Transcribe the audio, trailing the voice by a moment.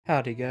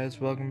Howdy guys,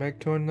 welcome back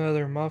to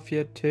another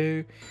Mafia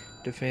 2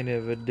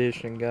 Definitive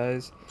Edition,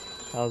 guys.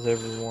 How's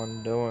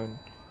everyone doing?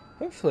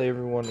 Hopefully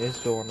everyone is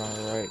doing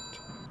alright.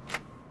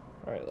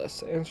 Alright,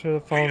 let's answer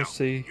the phone and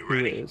see who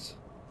it is.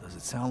 Does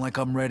it sound like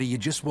I'm ready? You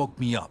just woke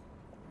me up.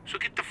 So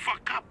get the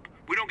fuck up.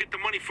 We don't get the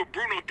money for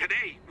Bruno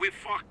today, we're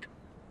fucked.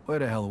 Where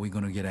the hell are we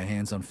gonna get our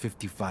hands on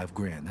 55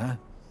 grand, huh?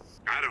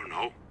 I don't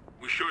know.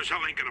 We sure as hell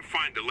ain't gonna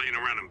find her laying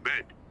around in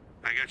bed.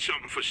 I got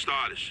something for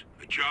starters.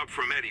 A job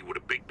from Eddie with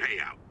a big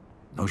payout.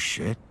 No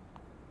shit.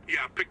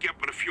 Yeah, I'll pick you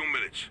up in a few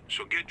minutes.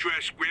 So get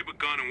dressed, grab a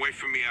gun, and wait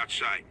for me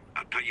outside.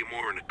 I'll tell you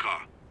more in the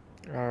car.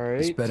 Alright.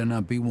 This better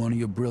not be one of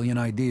your brilliant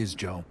ideas,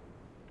 Joe.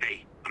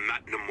 Hey, I'm not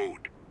in the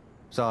mood.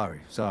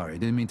 Sorry.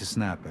 Didn't mean to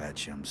snap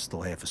at you. I'm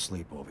still half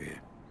asleep over here.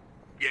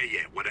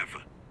 Yeah,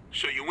 whatever.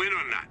 So you in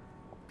or not?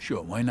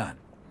 Sure, why not?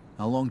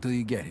 How long till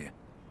you get here?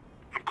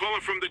 I'm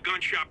calling from the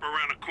gun shop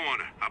around the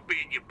corner. I'll be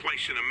at your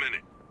place in a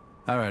minute.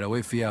 Alright, I'll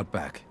wait for you out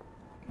back.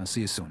 I'll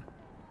see you soon.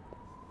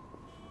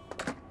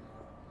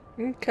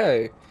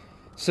 Okay.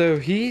 So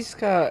he's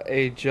got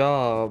a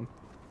job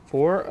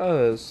for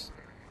us.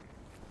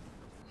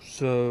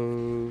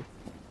 So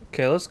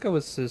okay, let's go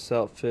with this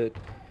outfit.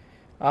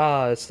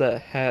 Ah, it's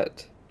that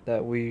hat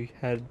that we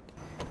had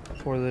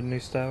for the new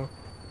style.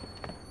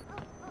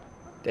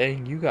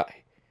 Dang, you got...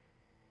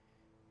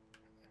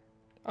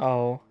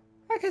 Oh,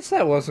 I guess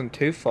that wasn't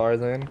too far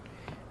then.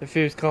 If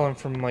he was calling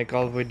from like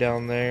all the way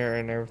down there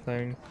and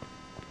everything.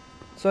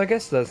 So I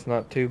guess that's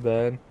not too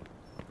bad.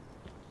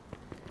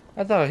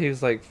 I thought he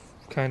was like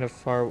kind of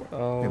far...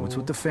 Oh. Hey, what's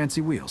with the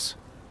fancy wheels?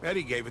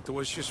 Eddie gave it to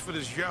us just for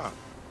this job.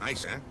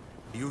 Nice, huh?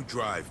 You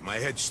drive. My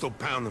head's still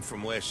pounding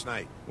from last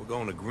night. We're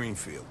going to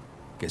Greenfield.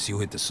 Guess you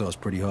hit the sauce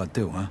pretty hard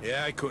too, huh?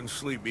 Yeah, I couldn't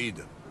sleep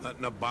either.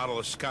 Nothing a bottle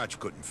of scotch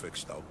couldn't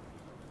fix, though.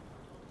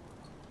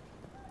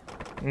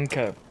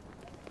 Okay.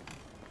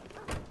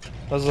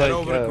 I was Head like,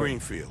 over to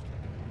Greenfield.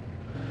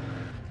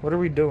 what are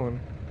we doing?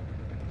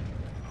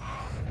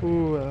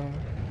 Ooh,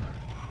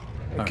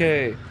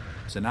 okay. Right.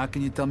 So now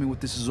can you tell me what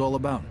this is all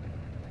about?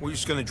 We're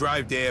just gonna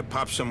drive there,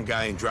 pop some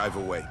guy, and drive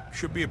away.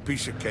 Should be a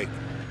piece of cake.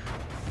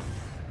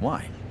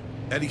 Why?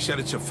 Eddie said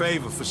it's a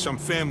favor for some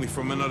family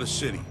from another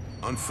city.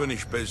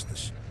 Unfinished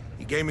business.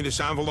 He gave me this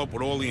envelope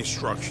with all the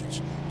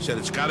instructions. Said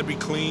it's gotta be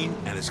clean,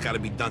 and it's gotta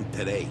be done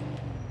today.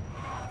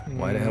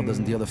 Why the hell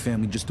doesn't the other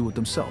family just do it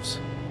themselves?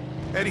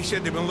 Eddie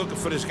said they've been looking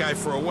for this guy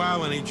for a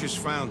while, and they just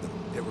found him.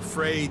 They're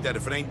afraid that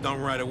if it ain't done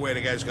right away,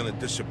 the guy's gonna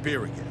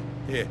disappear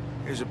again.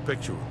 Here's a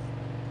picture of him.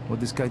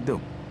 What'd this guy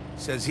do?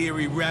 Says here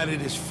he ratted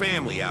his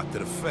family out to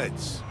the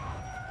feds.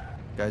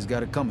 Guy's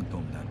got it coming to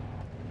him then.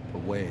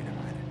 But wait a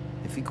minute.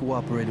 If he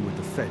cooperated with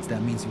the feds,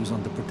 that means he was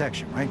under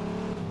protection, right?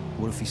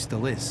 What if he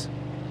still is?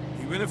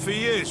 Even if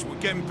he is, we're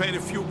getting paid a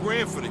few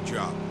grand for the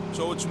job.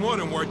 So it's more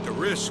than worth the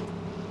risk.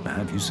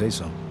 If you say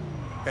so.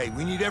 Hey,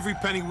 we need every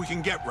penny we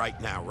can get right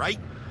now, right?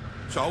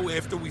 So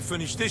after we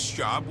finish this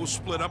job, we'll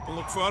split up and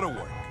look for other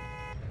work.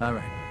 All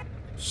right.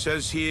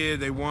 Says here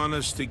they want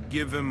us to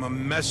give him a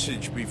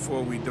message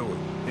before we do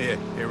it.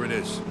 Here it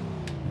is.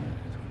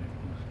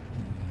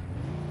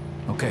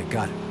 Okay,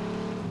 got it.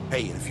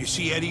 Hey, and if you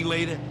see Eddie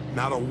later,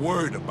 not a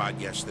word about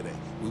yesterday.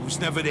 We was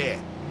never there.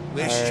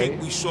 Last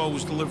chick we saw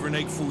was delivering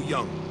egg foo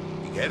young.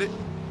 You get it?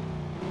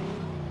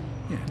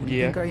 Yeah, what do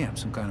you think I am?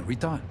 Some kind of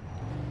retard?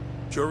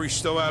 Jury's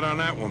still out on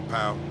that one,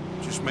 pal.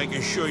 Just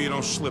making sure you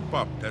don't slip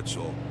up, that's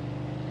all.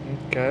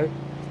 Okay.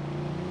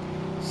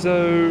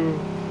 So,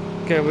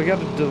 okay, we got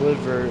to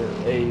deliver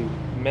a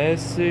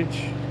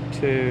message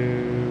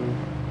to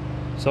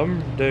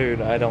some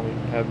dude. I don't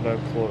even have no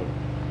clue.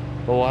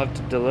 But we'll have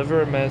to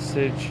deliver a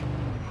message.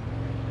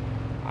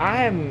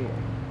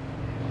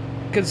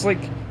 Cause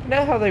like, you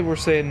know how they were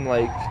saying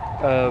like,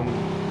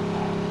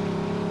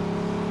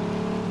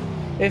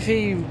 if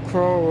he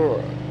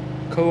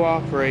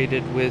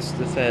cooperated with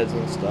the feds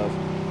and stuff,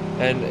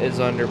 and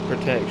is under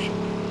protection.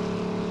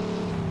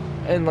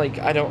 And like,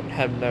 I don't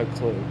have no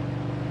clue,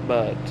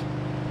 but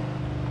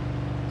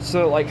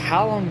so like,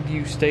 how long do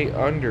you stay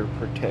under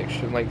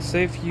protection? Like,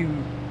 say if you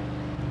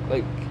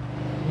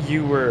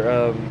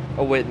were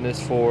a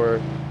witness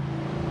for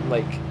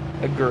like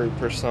a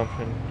group or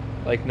something,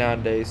 like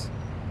 9 days.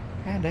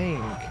 God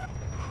dang,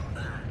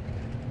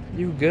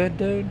 you good,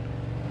 dude?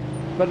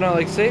 But no,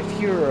 like, say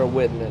if you're a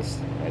witness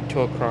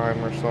to a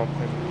crime or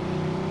something,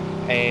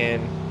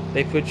 and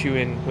they put you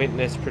in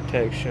witness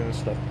protection and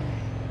stuff.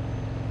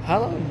 How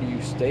long do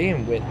you stay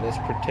in witness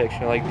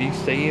protection? Like, do you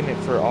stay in it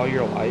for all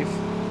your life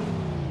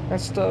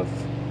and stuff?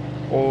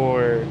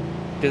 Or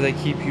do they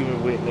keep you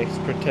in witness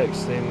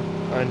protection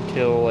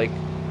until, like,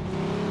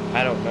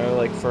 I don't know,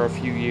 like for a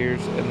few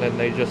years, and then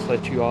they just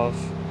let you off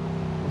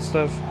and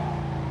stuff?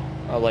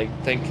 Like,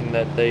 thinking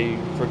that they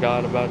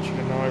forgot about you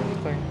and all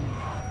everything?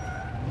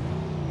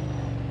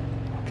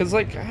 Cause,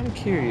 like, I'm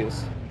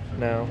curious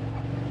now.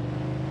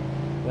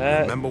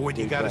 Remember what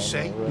you gotta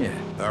say? Right?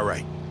 Yeah. All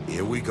right,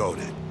 here we go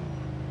then.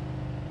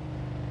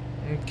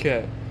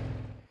 Okay.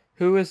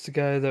 Who is the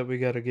guy that we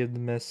gotta give the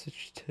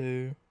message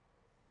to?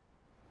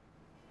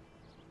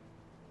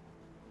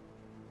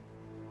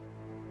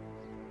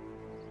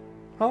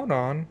 Hold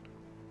on.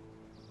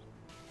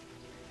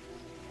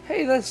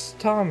 Hey, that's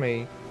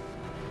Tommy.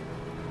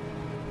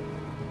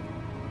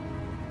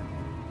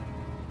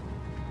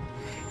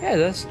 Yeah,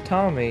 that's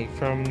Tommy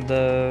from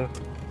the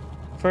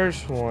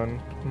first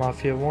one,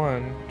 Mafia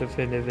 1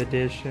 Definitive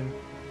Edition.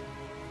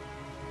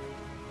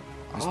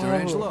 Mr.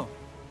 Angelo,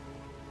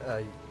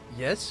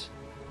 Yes?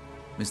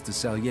 Mr.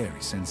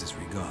 Salieri sends his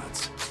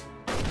regards.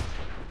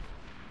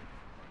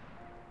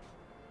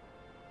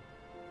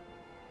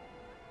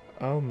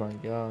 Oh my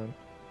god.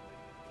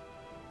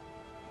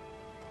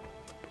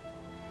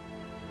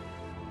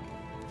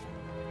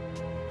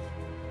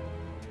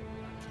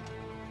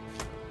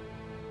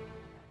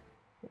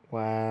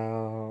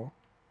 Wow.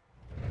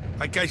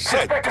 Like I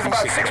said, Suspect is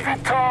about 6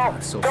 feet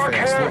tall, So dark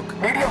fast, hair, look.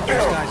 medium Those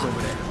build. guys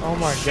over there. Oh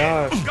my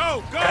gosh.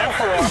 Go, go!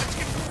 That's all. Let's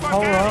get the fuck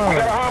Hold out of We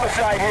here. got a on.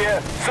 homicide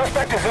here.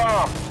 Suspect is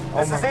armed.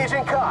 This is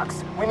Agent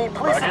Cox. We need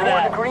police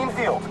support in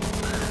Greenfield.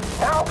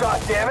 Now,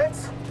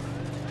 goddammit!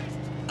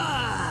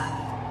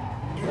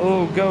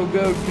 Oh, go,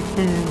 go.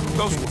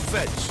 Those were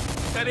feds.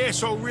 That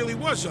asshole really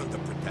was under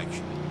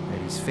protection.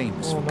 And he's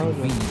famous Oh, for no, no.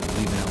 conveniently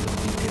leaving out little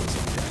details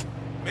like that.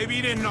 Maybe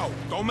he didn't know.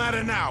 Don't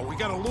matter now. We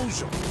gotta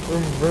lose him.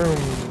 Vroom, vroom.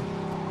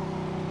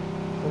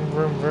 Vroom,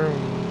 vroom, vroom.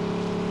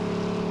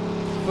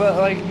 But,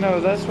 like, no,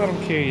 that's what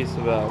I'm curious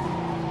about.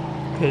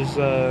 Because,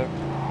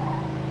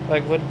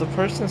 like, would the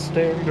person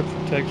stay under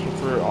protection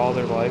for all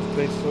their life,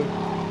 basically?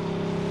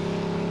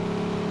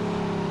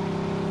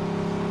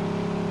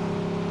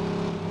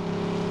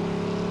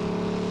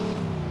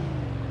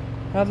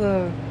 How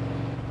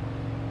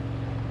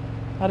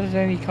did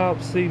any cop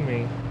see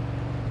me?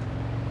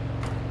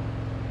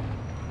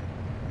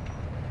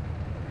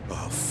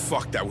 Oh,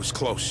 fuck, that was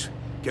close.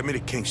 Get me to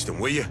Kingston,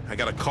 will you? I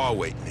got a car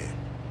waiting there.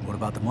 What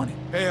about the money?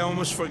 Hey, I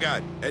almost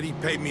forgot. Eddie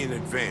paid me in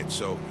advance,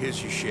 so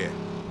here's your share.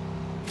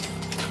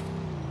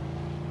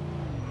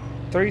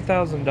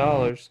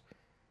 $3,000.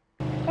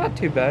 Not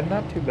too bad,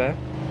 not too bad.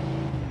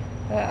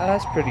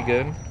 That's pretty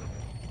good.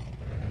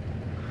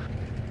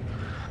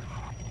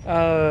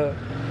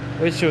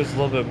 Wish it was a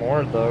little bit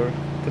more though,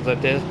 because I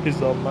did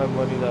lose all my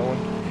money that one.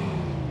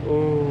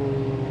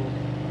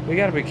 Oh, we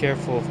gotta be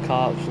careful of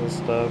cops and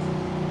stuff.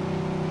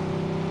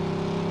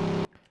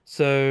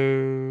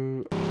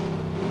 So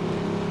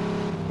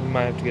we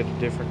might have to get a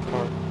different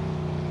car.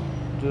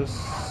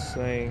 Just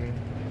saying.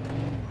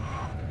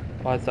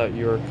 Oh, I thought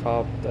you were a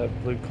cop. That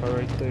blue car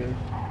right there.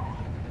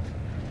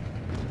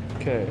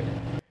 Okay.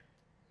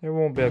 There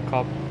won't be a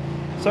cop.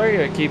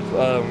 Sorry I keep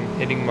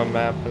hitting my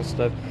map and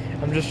stuff.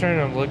 I'm just trying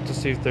to look to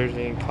see if there's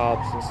any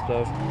cops and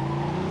stuff.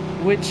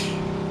 Which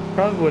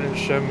probably wouldn't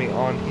show me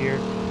on here.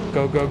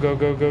 Go, go, go,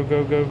 go, go,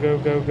 go, go, go,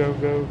 go, go,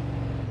 go.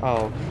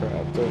 Oh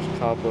crap, there's a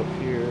cop up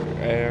here.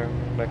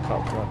 And that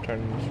cop's not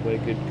turning this way.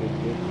 Good, good,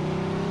 good.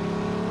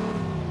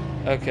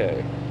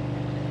 Okay.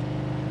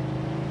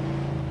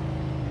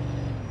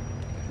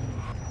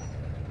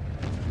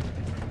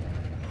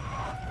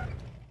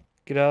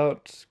 Get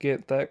out,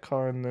 get that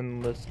car, and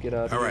then let's get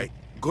out of here. All right.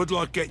 Good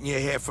luck getting your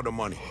half of the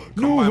money.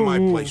 Come by my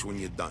place when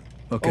you're done.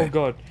 Okay. Oh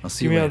god, I'll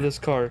see get you me out later. of this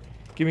car.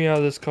 Get me out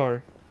of this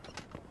car.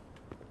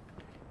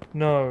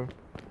 No,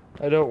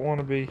 I don't want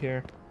to be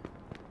here.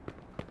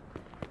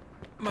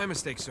 My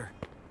mistake, sir.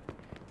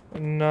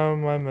 No,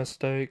 my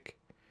mistake.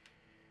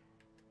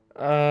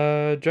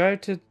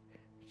 Drive to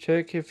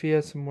check if he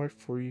has some work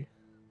for you.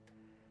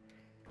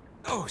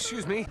 Oh,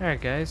 excuse me. Alright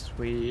guys,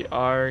 we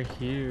are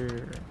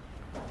here.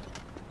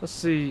 Let's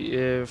see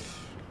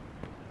if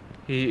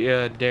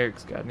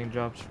Derek's got any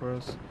jobs for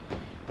us.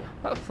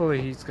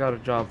 Hopefully he's got a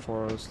job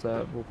for us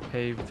that will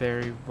pay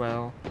very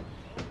well.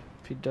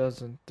 If he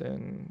doesn't,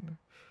 then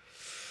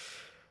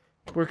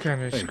we're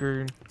kind of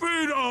screwed.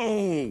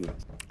 Vito!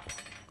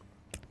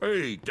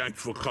 Hey,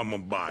 thanks for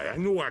coming by. I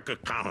knew I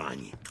could count on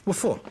you. What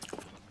for?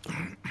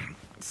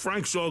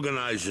 Frank's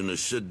organizing a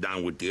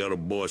sit-down with the other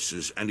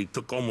bosses, and he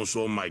took almost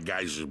all my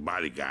guys as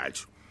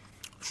bodyguards.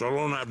 So I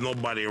don't have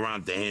nobody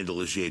around to handle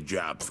this here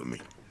job for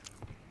me.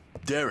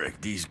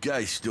 Derek, these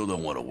guys still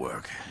don't want to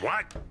work.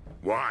 What?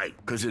 Why?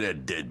 Because of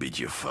that deadbeat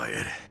you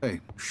fired. Hey,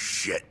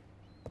 Shit.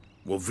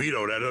 Well,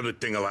 Vito, that other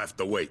thing will have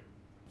to wait.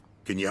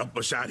 Can you help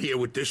us out here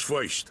with this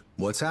first?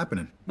 what's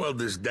happening? Well,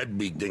 this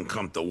deadbeat didn't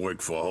come to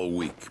work for a whole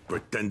week,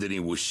 pretending he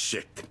was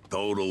sick.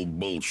 Total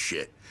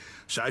bullshit.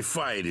 So I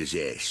fired his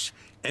ass.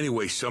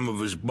 Anyway, some of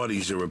his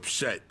buddies are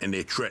upset, and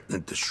they're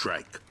threatening to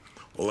strike.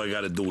 All I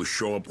gotta do is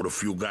show up with a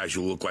few guys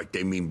who look like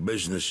they mean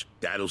business.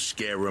 That'll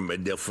scare them,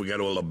 and they'll forget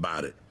all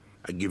about it.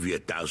 I give you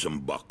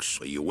 $1,000.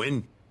 So you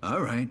in? All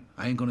right.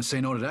 I ain't gonna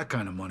say no to that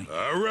kind of money.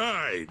 All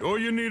right. All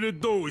you need to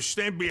do is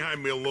stand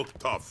behind me and look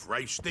tough,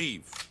 right,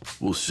 Steve?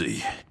 We'll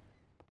see.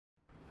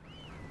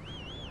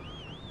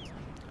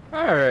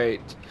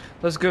 Alright,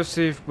 let's go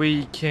see if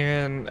we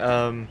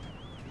can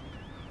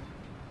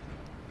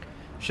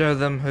show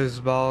them who's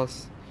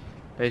boss.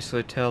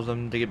 Basically tell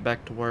them to get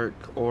back to work,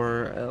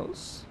 or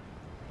else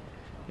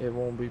it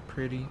won't be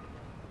pretty.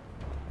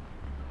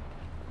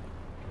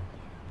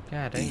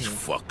 God dang These it.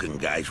 fucking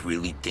guys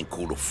really think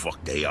who the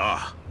fuck they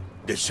are.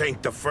 This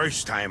ain't the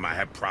first time I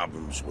had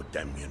problems with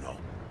them, you know.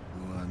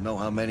 Know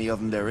how many of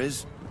them there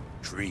is?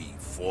 3,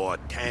 4,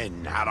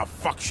 10. How the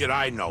fuck should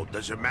I know?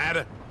 Does it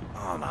matter?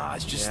 Oh, no,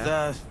 it's just,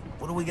 Yeah.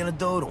 what are we gonna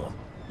do to them?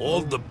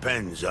 All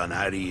depends on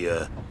how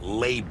the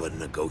labor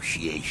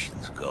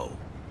negotiations go.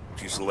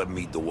 Just let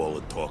me do all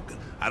the talking.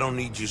 I don't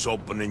need you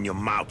opening your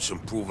mouths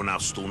and proving how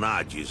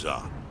stunad you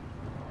are.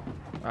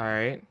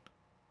 Alright.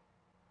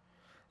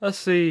 Let's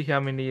see how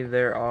many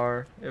there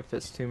are, if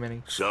it's too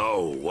many.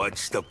 So,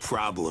 what's the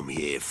problem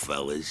here,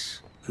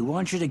 fellas? We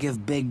want you to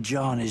give Big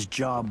John his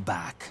job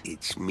back.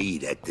 It's me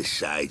that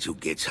decides who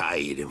gets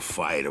hired and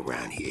fired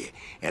around here,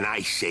 and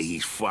I say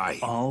he's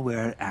fired. All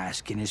we're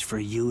asking is for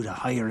you to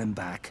hire him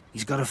back.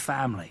 He's got a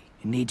family.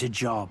 He needs a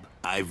job.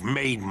 I've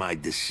made my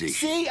decision.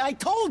 See, I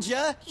told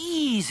ya!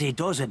 Easy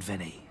does it,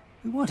 Vinny.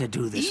 We want to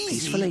do this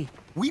peacefully.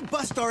 We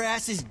bust our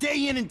asses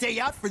day in and day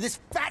out for this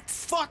fat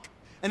fuck,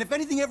 and if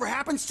anything ever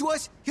happens to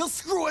us, he'll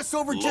screw us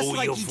over just Lower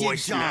like your he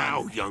voice did John.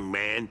 now, young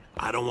man.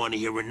 I don't want to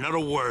hear another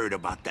word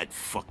about that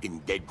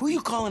fucking dead. Who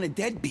you calling a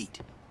deadbeat?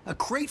 A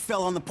crate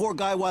fell on the poor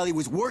guy while he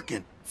was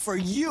working. For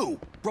you,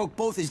 broke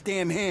both his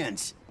damn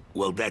hands.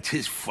 Well, that's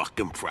his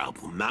fucking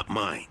problem, not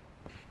mine.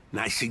 And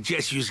I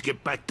suggest you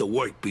get back to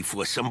work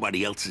before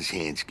somebody else's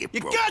hands get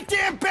You broken.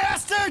 goddamn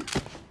bastard!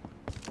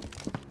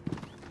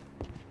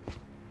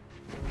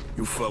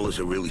 You fellas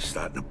are really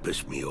starting to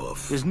piss me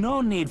off. There's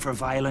no need for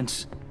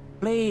violence.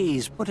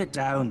 Please, put it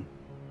down.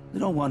 We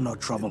don't want no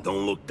trouble.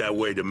 Don't look that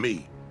way to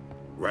me.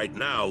 Right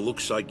now,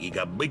 looks like you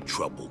got big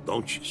trouble,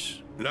 don't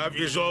yous? Now, if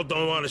yous all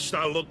don't want to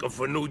start looking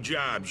for new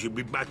jobs, you'll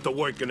be back to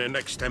work in the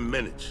next 10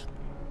 minutes.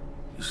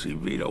 You see,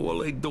 Vito, all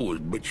they do is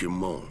bitch and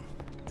moan.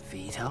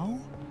 Vito?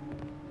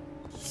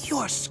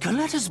 You're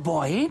Scoletta's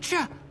boy, ain't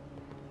you?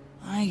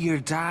 Your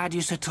dad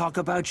used to talk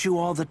about you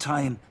all the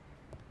time.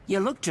 You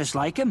look just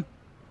like him.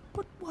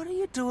 But what are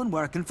you doing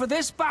working for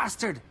this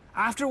bastard?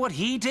 After what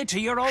he did to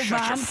your old Shut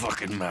man? your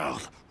fucking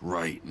mouth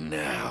right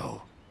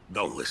now.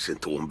 Don't listen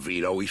to him,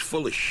 Vito. He's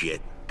full of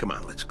shit. Come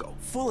on, let's go.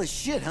 Full of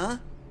shit, huh?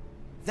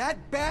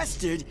 That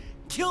bastard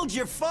killed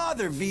your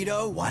father,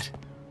 Vito. What?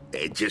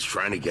 They're just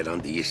trying to get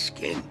under your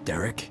skin.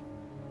 Derek?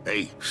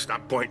 Hey,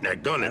 stop pointing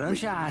that gun Why at don't me.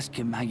 you ask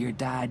him how your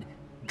dad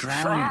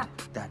drowned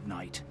that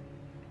night?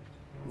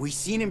 We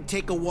seen him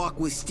take a walk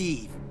with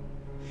Steve.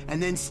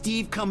 And then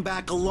Steve come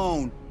back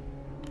alone.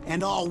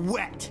 And all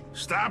wet.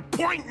 Stop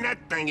pointing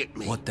that thing at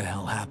me. What the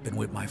hell happened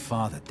with my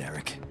father,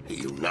 Derek? Hey,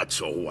 you nuts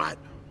or what?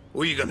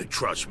 Who are you gonna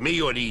trust,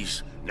 me or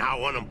these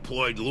now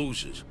unemployed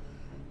losers?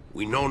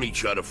 We known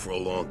each other for a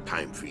long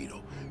time,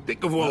 Vito.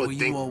 Think of all Why the were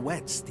things. you all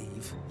wet,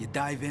 Steve? You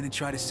dive in and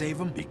try to save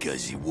him?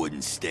 Because he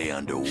wouldn't stay Keep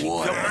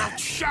underwater. your mouth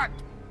shut!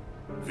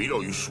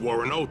 Vito, you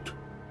swore an oath.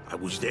 I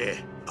was there.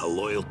 Our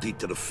loyalty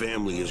to the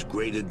family is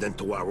greater than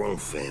to our own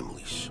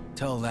families.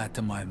 Tell that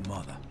to my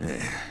mother.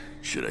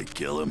 Should I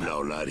kill him?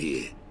 No, not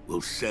here.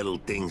 We'll settle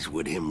things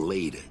with him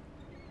later.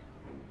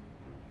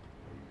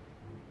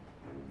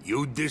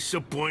 You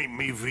disappoint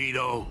me,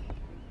 Vito.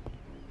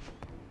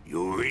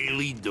 You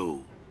really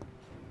do.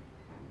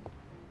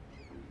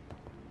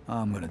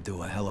 I'm gonna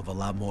do a hell of a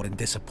lot more than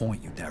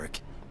disappoint you,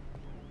 Derek.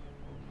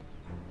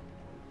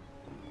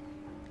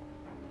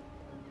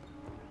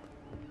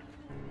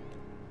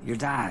 Your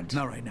dad.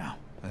 Not right now.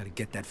 I gotta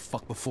get that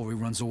fuck before he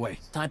runs away.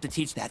 Time to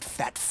teach that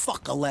fat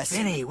fuck a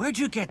lesson. Vinny, where'd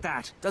you get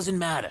that? Doesn't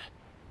matter.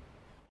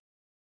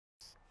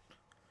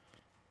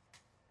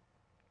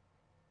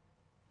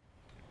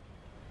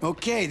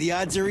 Okay, the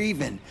odds are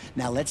even.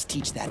 Now let's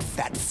teach that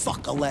fat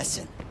fuck a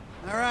lesson.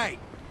 All right.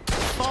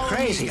 Follow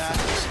Crazy me, guys.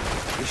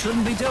 fellas. You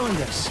shouldn't be doing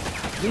this.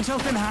 Vito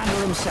can handle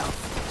himself.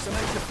 Some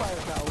extra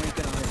firepower ain't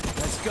gonna hurt.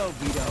 Let's go,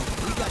 Vito.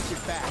 We got your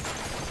back.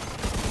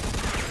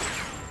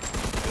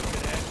 You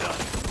could end up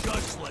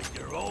just like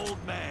your old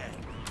man.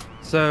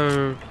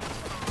 So,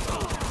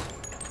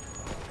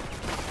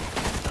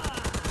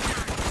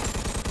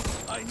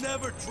 I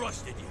never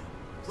trusted you.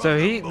 so From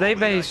they the moment I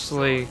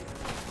basically, saw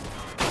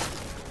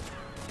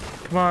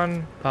come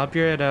on, pop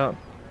your head out.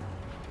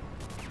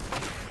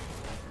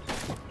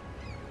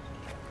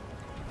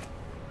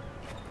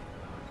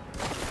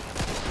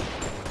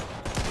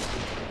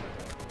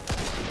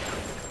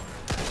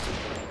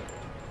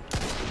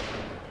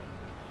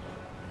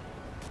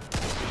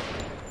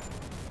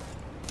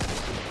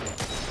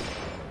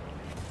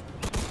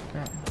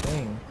 God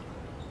dang.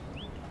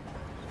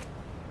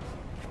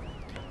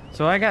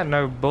 So I got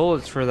no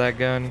bullets for that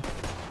gun.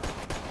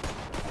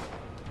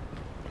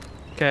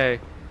 Okay,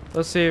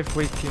 let's see if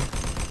we can.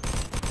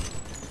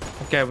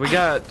 Okay, we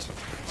got.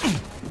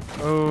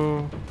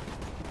 Oh.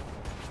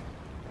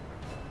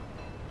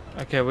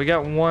 Okay, we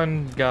got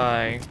one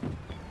guy.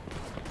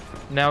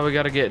 Now we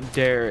gotta get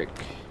Derek.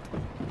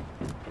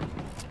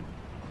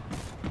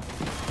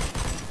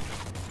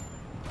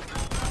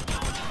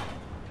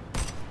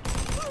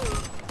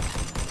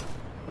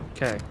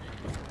 Okay.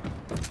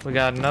 We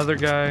got another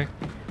guy.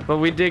 But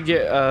we did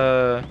get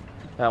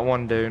that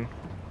one dude.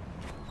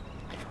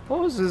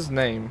 What was his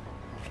name?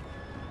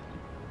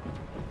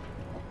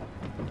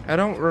 I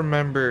don't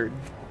remember.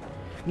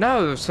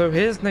 No, so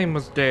his name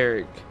was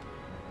Derek.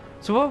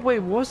 So what, wait,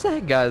 what's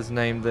that guy's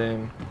name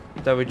then?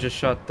 That we just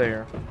shot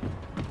there?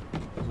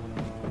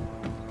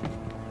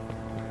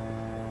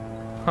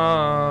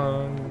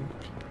 hung.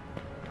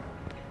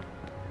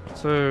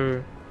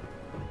 So,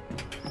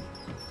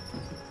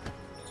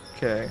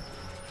 okay.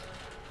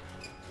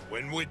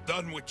 When we're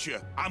done with you,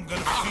 I'm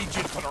gonna feed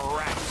you to the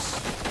rats.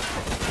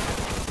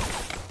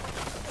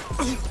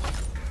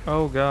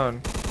 Oh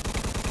God.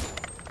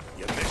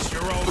 You miss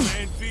your old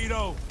man,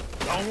 Vito?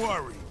 Don't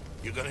worry.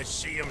 You're gonna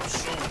see him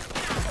soon.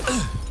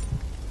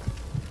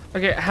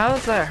 Okay,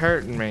 how's that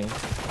hurting me?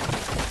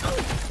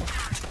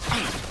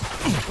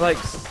 Like,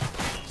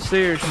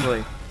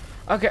 seriously.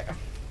 Okay.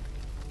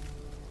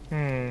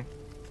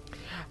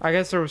 I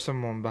guess there was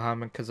someone behind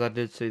me because I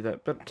did see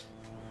that, but...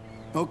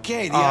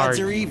 Okay, the odds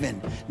are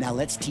even. Now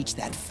let's teach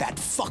that fat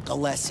fuck a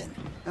lesson.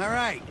 All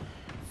right,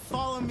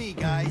 follow me,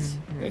 guys.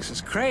 This is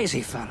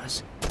crazy,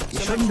 fellas. You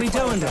shouldn't be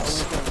doing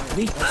this.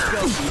 Let's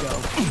go, Vito.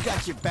 We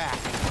got your back.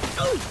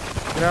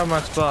 Get out of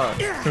my spot,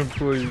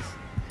 please.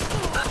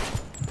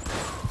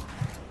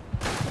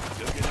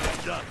 You're gonna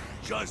end up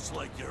just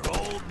like your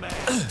old man.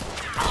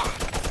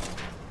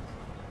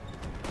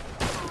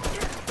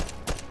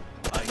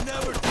 I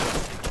never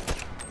trusted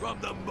you from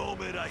the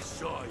moment I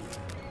saw you.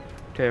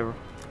 Okay,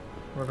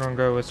 we're gonna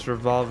go with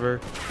revolver.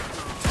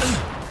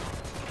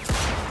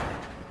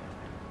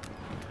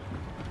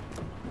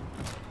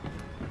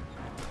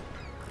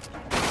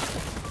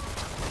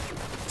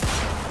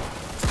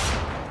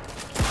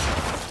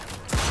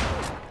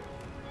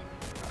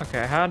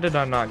 Okay, how did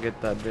I not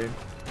get that, dude?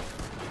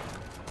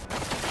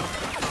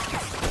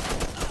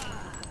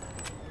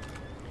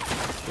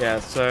 Yeah,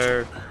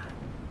 so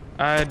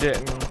I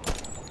didn't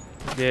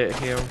get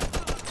him.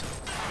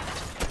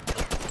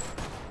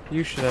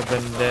 You should have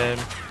been dead.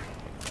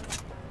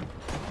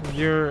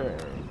 You're...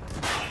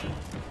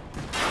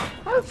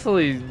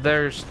 Hopefully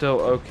they're still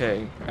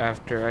okay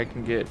after I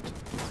can get...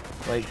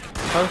 Like,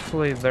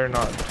 hopefully they're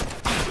not...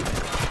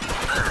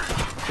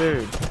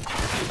 Dude.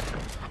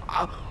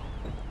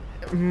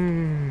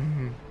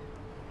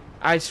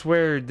 I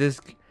swear this...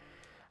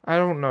 I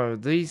don't know,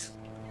 these...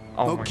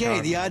 Oh my Okay,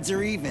 God. the odds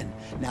are even.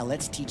 Now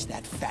let's teach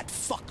that fat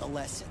fuck a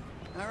lesson.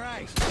 All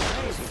right,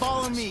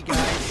 follow me,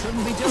 guys.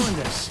 Shouldn't be doing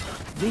this.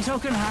 Vito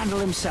can handle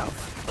himself.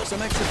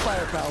 Some extra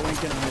firepower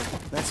ain't gonna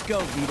hurt. Let's go,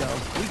 Vito.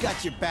 We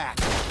got your back.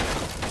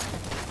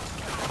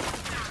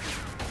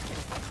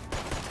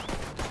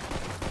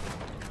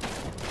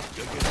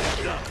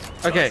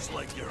 Okay,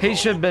 he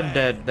should have been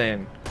dead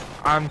then.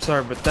 I'm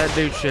sorry, but that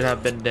dude should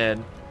have been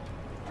dead.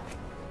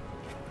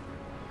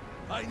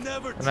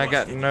 And I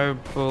got no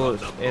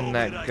bullets in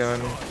that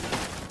gun.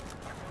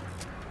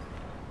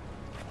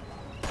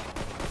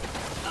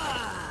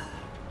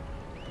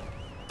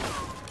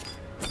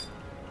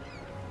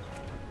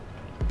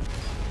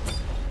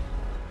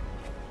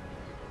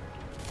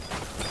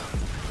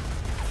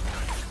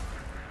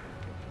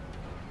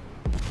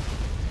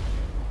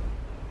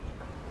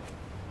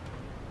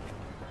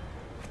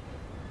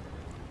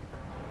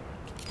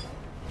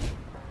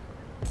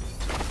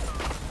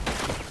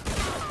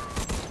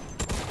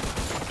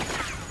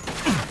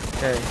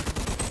 Okay.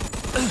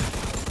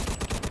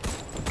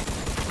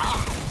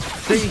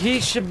 See, he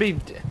should be...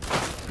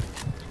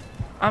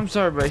 I'm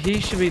sorry, but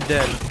he should be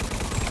dead.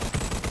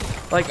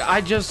 Like,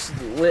 I just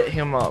lit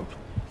him up.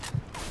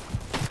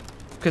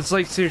 Cause,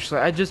 like, seriously,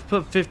 I just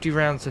put 50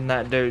 rounds in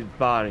that dude's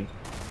body.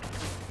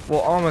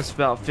 Well, almost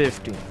about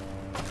 50.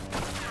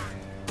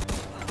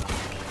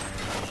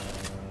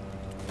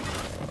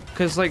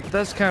 Cause, like,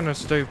 that's kind of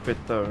stupid,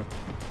 though.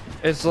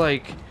 It's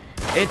like,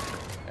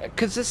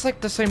 cause it's like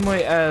the same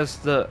way as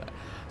the...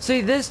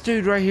 See, this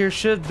dude right here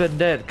should have been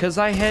dead, cause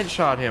I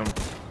headshot him.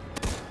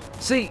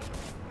 See,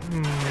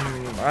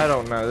 I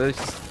don't know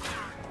this.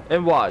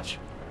 And watch.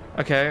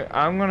 Okay,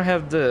 I'm gonna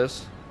have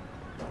this.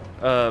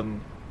 We're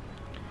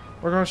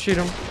gonna shoot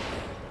him.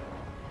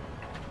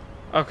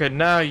 Okay,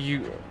 now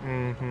you.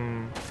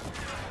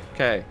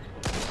 Okay.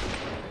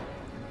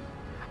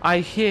 I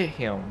hit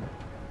him.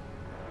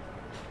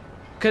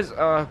 Cause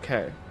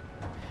okay.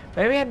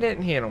 Maybe I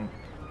didn't hit him.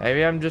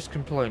 Maybe I'm just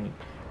complaining.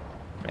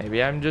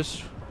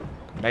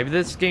 Maybe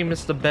this game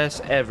is the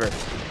best ever.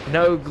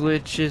 No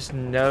glitches,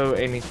 no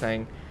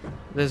anything.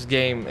 This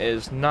game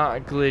is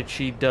not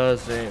glitchy,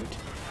 doesn't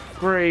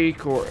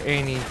break or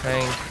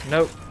anything.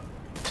 Nope.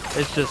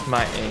 It's just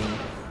my aim.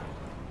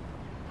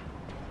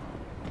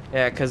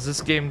 Yeah, because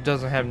this game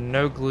doesn't have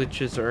no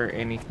glitches or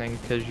anything.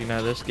 Because, you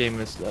know, this game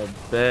is the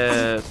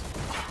best.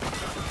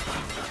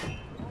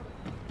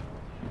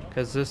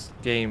 Because this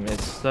game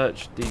is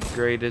such the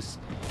greatest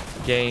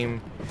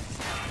game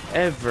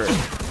ever.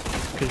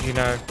 Because, you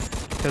know,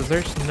 because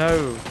there's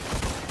no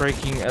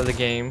breaking of the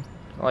game.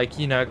 Like,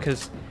 you know,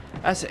 because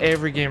that's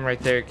every game right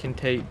there can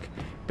take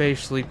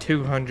basically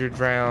 200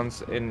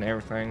 rounds and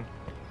everything.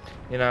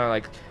 You know,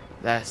 like,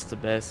 that's the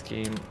best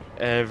game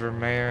ever,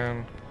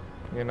 man.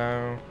 You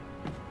know.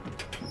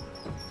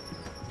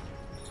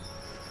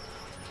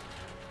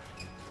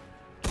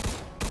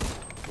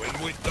 When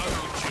we're done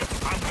with you,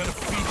 I'm gonna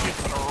feed you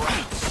to the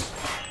rats.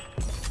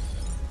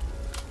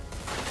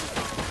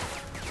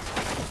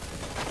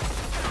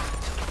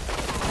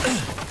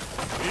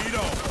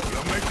 Vito,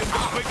 you're making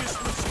the biggest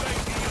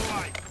mistake of your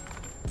life.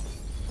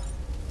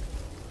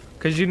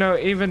 Cause you know,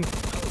 even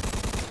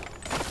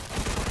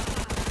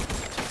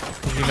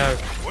you know,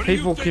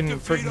 people can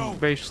freaking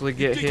basically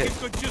get hit. You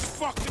could just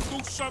fucking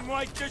do something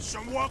like this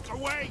and walk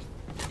away?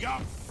 You're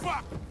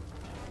fucked.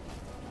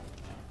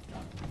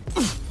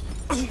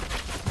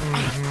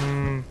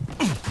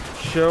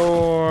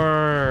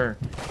 Sure,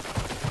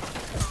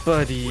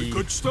 buddy. We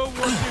could still work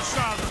this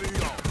out,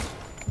 Vito.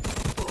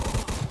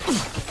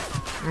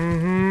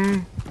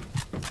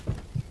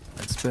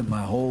 I'd spent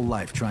my whole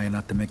life trying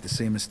not to make the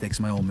same mistakes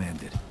my old man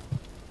did.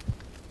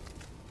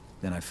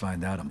 Then I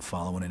find out I'm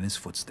following in his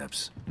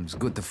footsteps. It was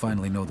good to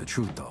finally know the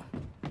truth, though.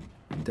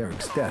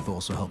 Derek's death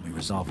also helped me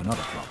resolve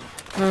another problem.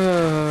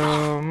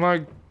 Oh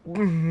my.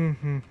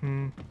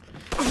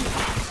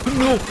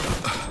 No.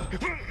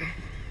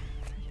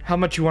 How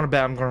much you want to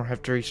bet? I'm gonna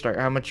have to restart.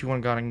 How much you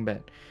want to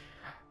bet?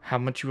 How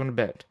much you want to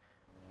bet?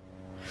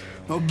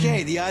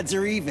 Okay, the odds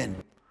are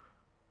even.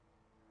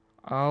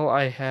 All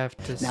I have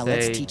to Now say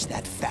let's teach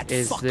that fat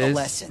is fuck a this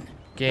lesson.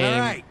 game All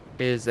right,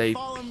 is a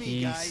follow me,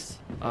 piece guys.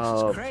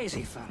 of.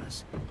 Crazy,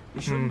 fellas.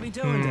 We shouldn't be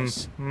doing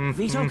this.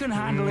 Vito can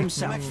handle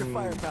himself. Some extra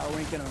firepower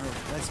ain't gonna hurt.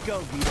 Let's go,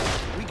 Vito.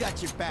 We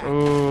got your back.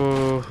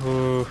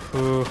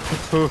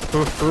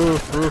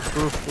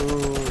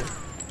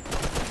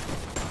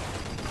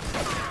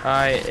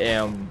 I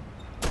am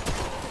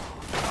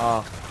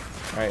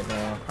off right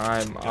now.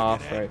 I'm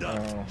off right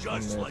now.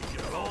 Just like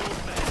your old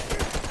man.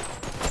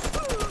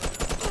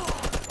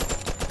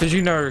 Cause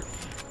you know,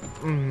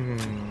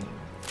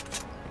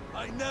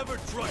 I never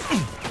trust you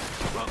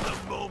from the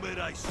moment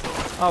I saw you.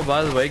 oh,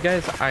 by the way,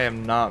 guys, I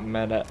am not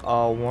mad at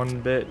all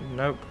one bit.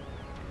 Nope,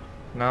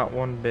 not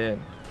one bit.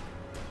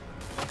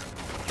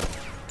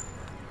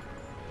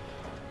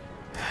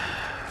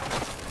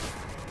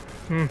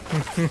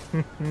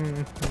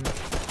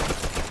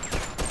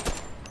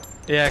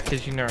 Yeah,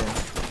 cause you know,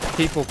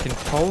 people can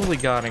totally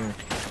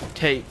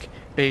take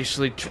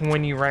basically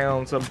 20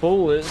 rounds of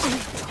bullets.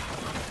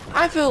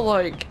 I feel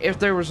like if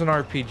there was an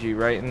RPG,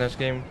 right, in this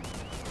game,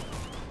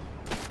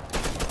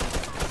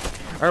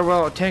 or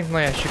well,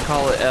 technically I should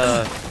call it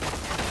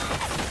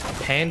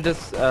Panda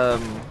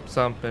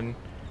something,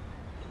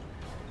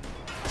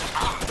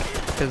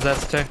 because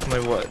that's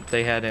technically what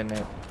they had in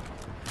it.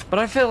 But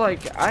I feel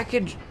like I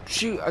could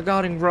shoot a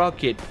guiding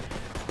rocket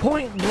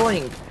point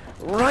blank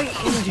right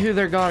into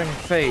their guiding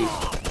face,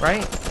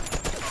 right?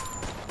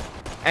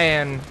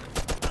 And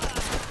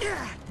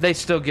they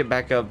still get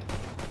back up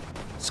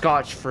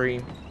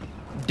scotch-free.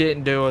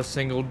 Didn't do a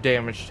single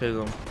damage to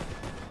them.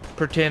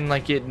 Pretend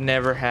like it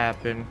never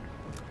happened.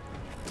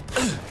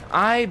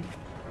 I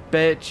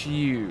bet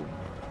you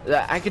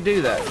that I could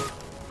do that.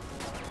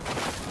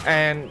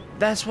 And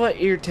that's what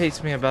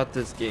irritates me about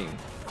this game.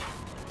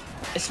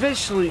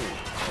 Especially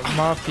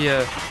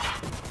Mafia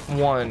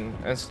 1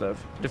 and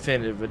stuff.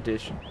 Definitive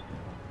Edition.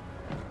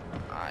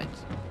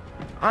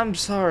 I'm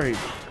sorry,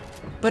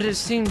 but it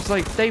seems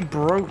like they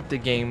broke the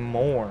game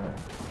more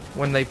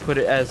when they put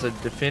it as a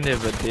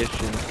definitive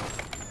edition.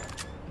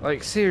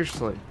 Like,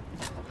 seriously.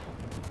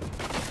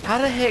 How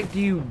the heck do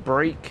you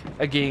break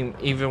a game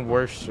even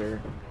worse, sir?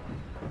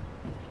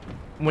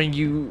 When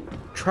you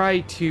try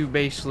to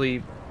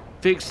basically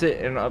fix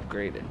it and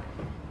upgrade it.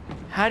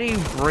 How do you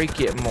break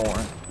it more?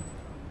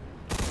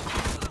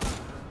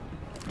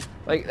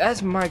 Like,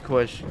 that's my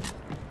question.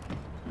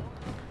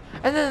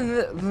 And then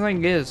the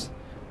thing is,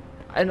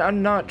 and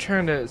I'm not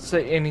trying to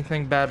say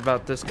anything bad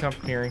about this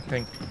company or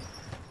anything,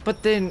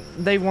 but then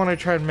they want to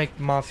try to make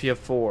Mafia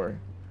 4.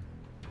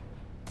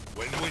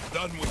 When we're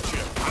done with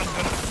you, I'm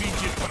gonna feed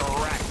you to the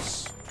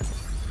rats.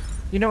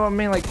 You know what I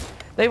mean? Like,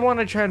 they want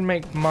to try to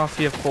make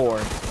Mafia 4.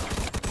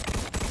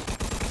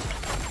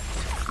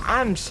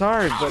 I'm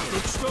sorry, but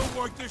Let's still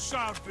work this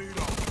out,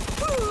 Vito.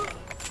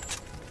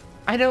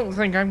 I don't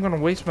think I'm gonna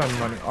waste my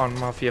money on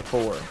Mafia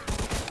 4.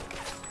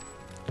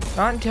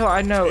 Not until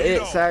I know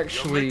it's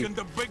actually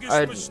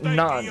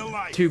not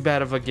too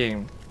bad of a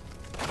game.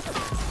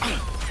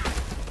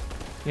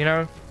 You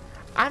know?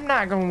 I'm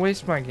not gonna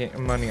waste my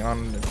money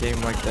on a game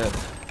like that.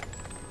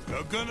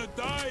 You're gonna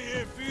die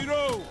here,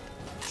 Vito.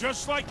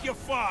 Just like your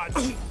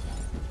father.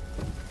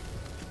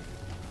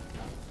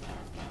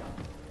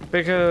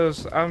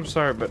 Because, I'm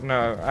sorry, but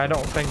no, I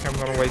don't think I'm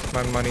gonna waste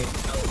my money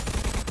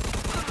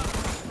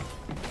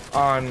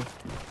on...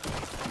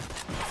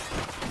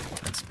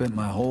 I'd spent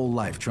my whole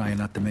life trying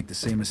not to make the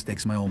same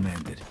mistakes my old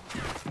man did.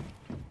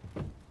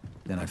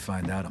 Then I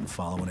find out I'm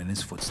following in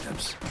his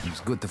footsteps. It was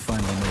good to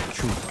finally know the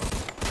truth,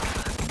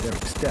 though.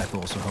 Derek's death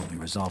also helped me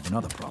resolve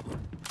another problem.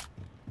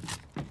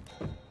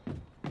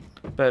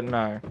 But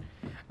no,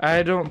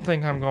 I don't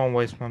think I'm gonna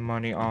waste my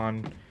money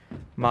on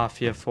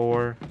Mafia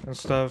 4 and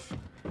stuff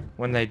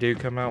when they do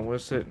come out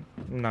with it.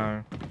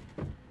 No.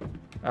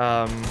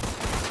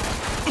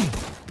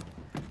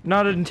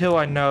 Not until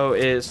I know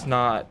it's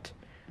not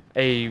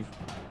a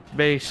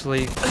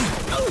basically.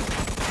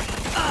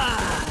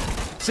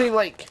 See,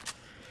 like.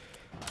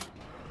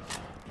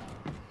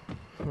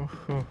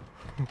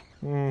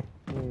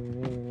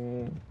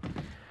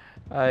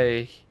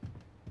 I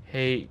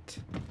hate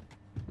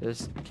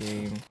this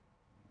game.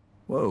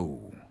 Whoa.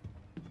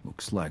 Looks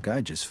Looks like I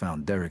just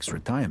found Derek's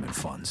retirement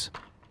funds.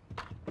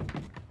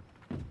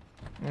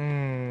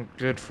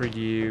 Good for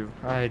you.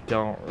 I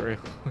don't really.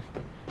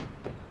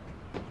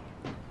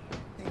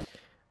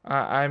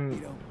 I'm.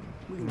 You know,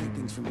 we can take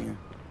things from here.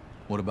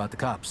 What about the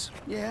cops?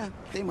 Yeah,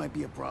 they might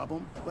be a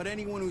problem, but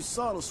anyone who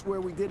saw it will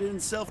swear we did it in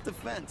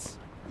self-defense.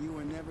 You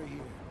were never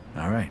here.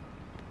 All right.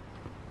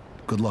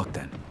 Good luck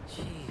then.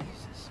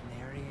 Jesus,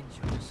 Mary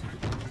and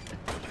Joseph.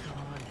 God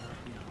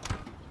help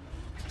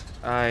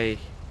you. I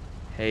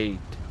hate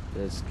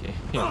this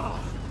game.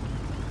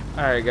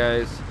 Alright,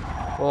 guys.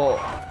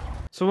 Well,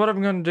 so what I'm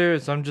gonna do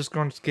is I'm just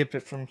gonna skip it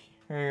from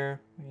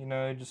here. You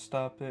know, just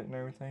stop it and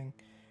everything.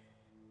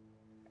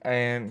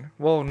 And,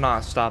 well,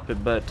 not stop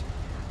it, but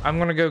I'm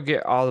gonna go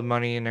get all the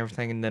money and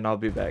everything, and then I'll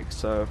be back.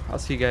 So I'll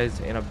see you guys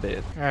in a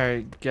bit.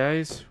 Alright,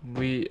 guys,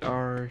 we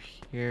are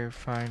here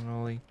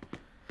finally.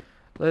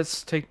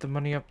 Let's take the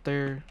money up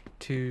there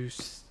to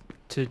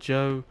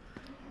Joe.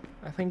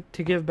 I think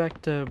to give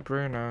back to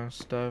Bruno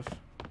stuff,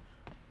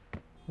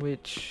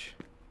 which,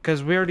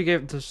 cause we already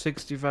gave the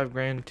 65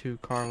 grand to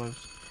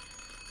Carlos,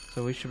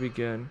 so we should be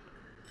good.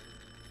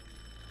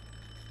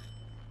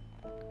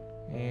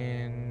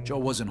 And Joe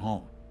wasn't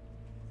home.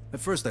 At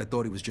first I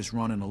thought he was just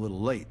running a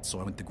little late, so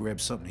I went to grab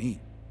something to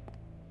eat.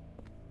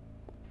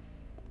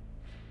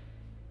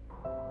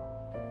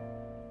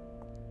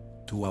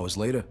 Two hours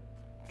later,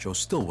 Joe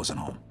still wasn't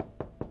home.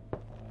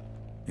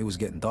 It was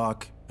getting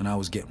dark, and I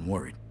was getting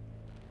worried.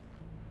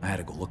 I had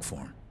to go look for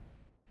him.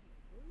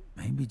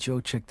 Maybe Joe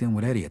checked in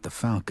with Eddie at the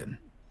Falcon.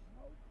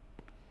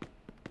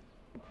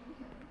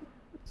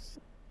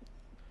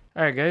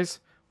 alright,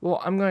 guys.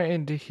 Well, I'm gonna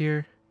end it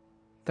here.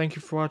 Thank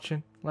you for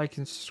watching. Like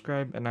and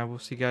subscribe, and I will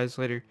see you guys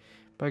later.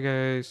 Bye,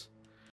 guys.